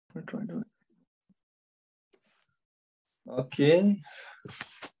Okay.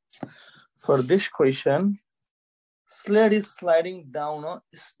 For this question, sled is sliding down a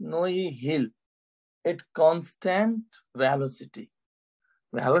snowy hill at constant velocity.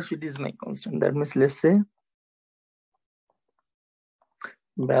 Velocity is my constant. That means, let's say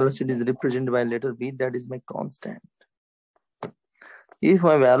velocity is represented by letter B. That is my constant. If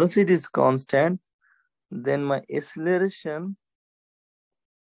my velocity is constant, then my acceleration,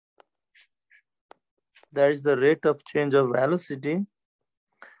 that is the rate of change of velocity,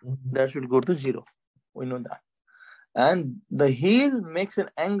 that should go to 0. We know that. And the hill makes an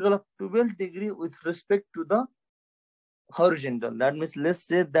angle of 12 degrees with respect to the horizontal. That means, let's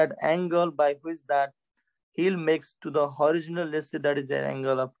say that angle by which that hill makes to the horizontal, let's say that is an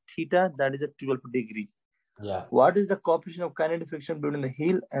angle of theta, that is a 12 degree. Yeah. What is the coefficient of kinetic friction between the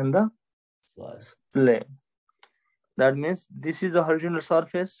hill and the sled? That means this is the horizontal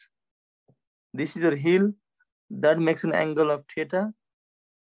surface, this is your hill, that makes an angle of theta,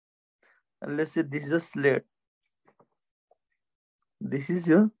 and let's say this is a sled. This is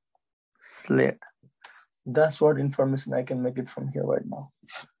your sled. That's what information I can make it from here right now.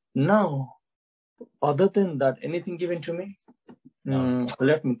 Now, other than that, anything given to me? No.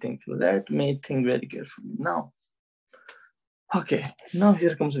 Let me think. Let me think very carefully. Now, okay. Now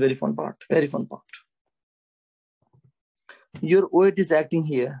here comes a very fun part. Very fun part. Your weight is acting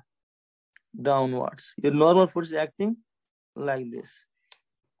here, downwards. Your normal force is acting like this.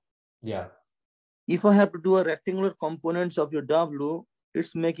 Yeah. If I have to do a rectangular components of your W,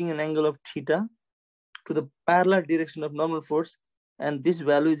 it's making an angle of theta to the parallel direction of normal force, and this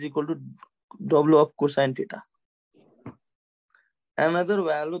value is equal to W of cosine theta. Another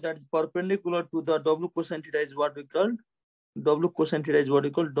value that is perpendicular to the W cosine theta is what we call W cosine theta is what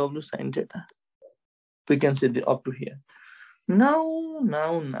we call W sine theta. We can say up to here. Now,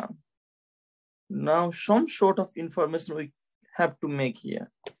 some sort of information we have to make here.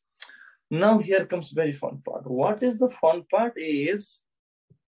 Now here comes very fun part. What is the fun part is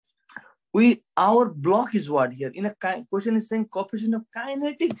our block is what here? In a question is saying coefficient of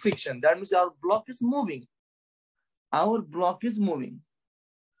kinetic friction. That means our block is moving. Our block is moving.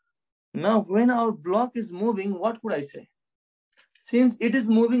 Now, when our block is moving, what could I say? Since it is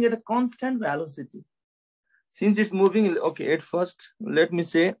moving at a constant velocity, since it's moving, okay, at first, let me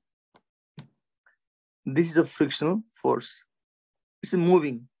say this is a frictional force. It's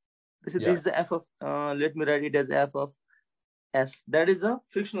moving. This is the F of, let me write it as F of S. That is a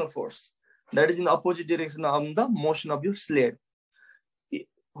frictional force. That is in the opposite direction of the motion of your sled.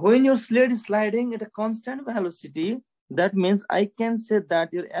 When your sled is sliding at a constant velocity, that means I can say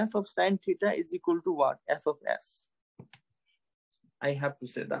that your F of sine theta is equal to what? F of S. I have to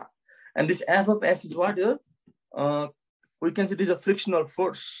say that. And this F of S is what? We can say this is a frictional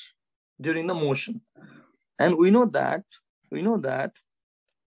force during the motion. And we know that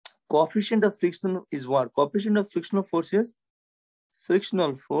coefficient of friction is what? Coefficient of frictional force is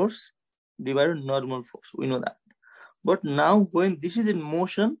frictional force divided normal force. We know that. But now when this is in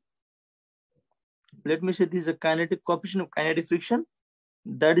motion, let me say this is a kinetic coefficient of kinetic friction,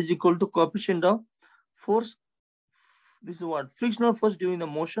 that is equal to coefficient of force. This is what? Frictional force during the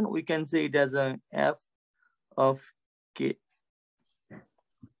motion. We can say it as a F of K.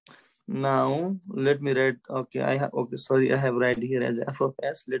 Now let me write, okay, I have right here as F of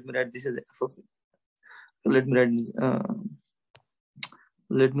S. Let me write this as F of, let me write this,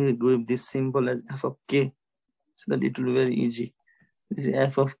 let me give this symbol as F of K so that it will be very easy. This is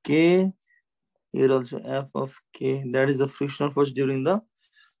F of K, here also F of K. That is the frictional force during the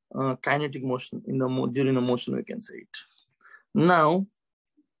kinetic motion, during the motion we can say it. Now,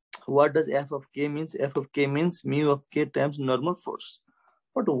 what does F of K means? F of K means mu of K times normal force.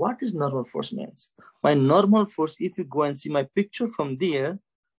 But what is normal force means? My normal force, if you go and see my picture from there,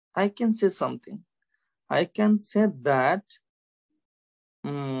 I can say something. I can say that,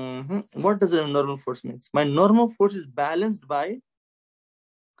 what does a normal force means? My normal force is balanced by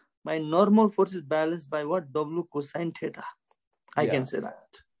what? W cosine theta. I can say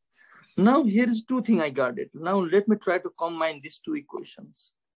that. Now here is two things I got it. Now let me try to combine these two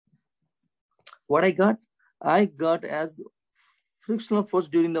equations. What I got as frictional force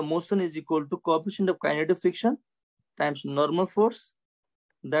during the motion is equal to coefficient of kinetic friction times normal force.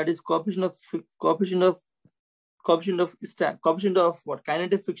 That is coefficient of what?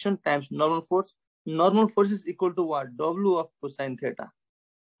 Kinetic friction times normal force. Normal force is equal to what? W of cosine theta.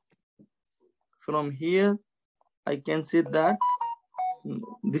 From here, I can say that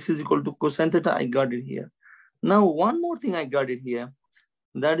this is equal to cosine theta. I got it here. Now, one more thing I got it here.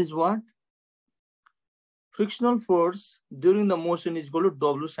 That is what? frictional force during the motion is equal to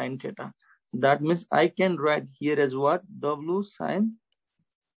W sine theta. That means I can write here as what? W sine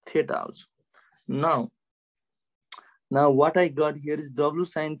theta also. Now what I got here is W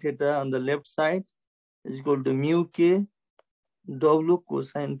sine theta on the left side is equal to mu k W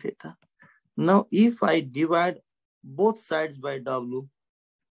cosine theta. Now if I divide both sides by W,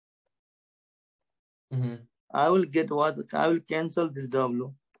 I will get what? I will cancel this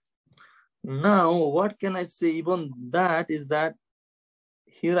W. Now what can I say? Even that is that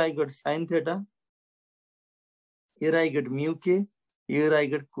here I got sine theta, here I get mu k, here I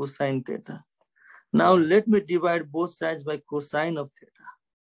get cosine theta. Now let me divide both sides by cosine of theta.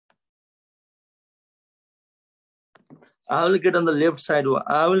 I will get on the left side,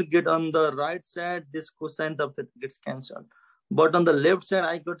 I will get on the right side, this cosine of theta gets cancelled. But on the left side,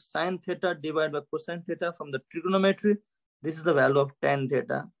 I got sine theta divided by cosine theta from the trigonometry. This is the value of tan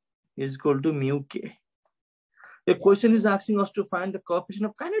theta is equal to mu k. The question is asking us to find the coefficient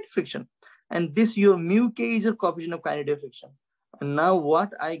of kinetic friction. And this your mu k is your coefficient of kinetic friction. And now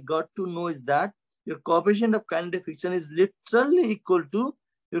what I got to know is that your coefficient of kinetic friction is literally equal to,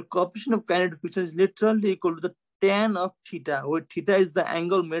 your coefficient of kinetic friction is literally equal to the tan of theta, where theta is the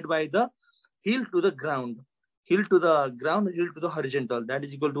angle made by the heel to the ground. Heel to the ground, heel to the horizontal. That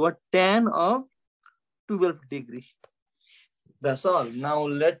is equal to what? Tan of 12 degrees. That's all. Now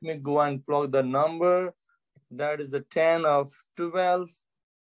let me go and plug the number. That is the tan of 12.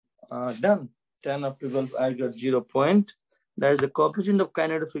 Done. Tan of 12, I got 0. That is the coefficient of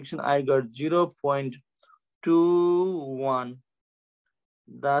kinetic friction. I got 0.21.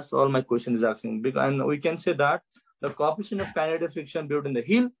 That's all my question is asking. And we can say that the coefficient of kinetic friction between the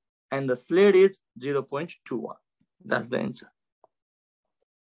heel and the sled is 0.21. That's the answer.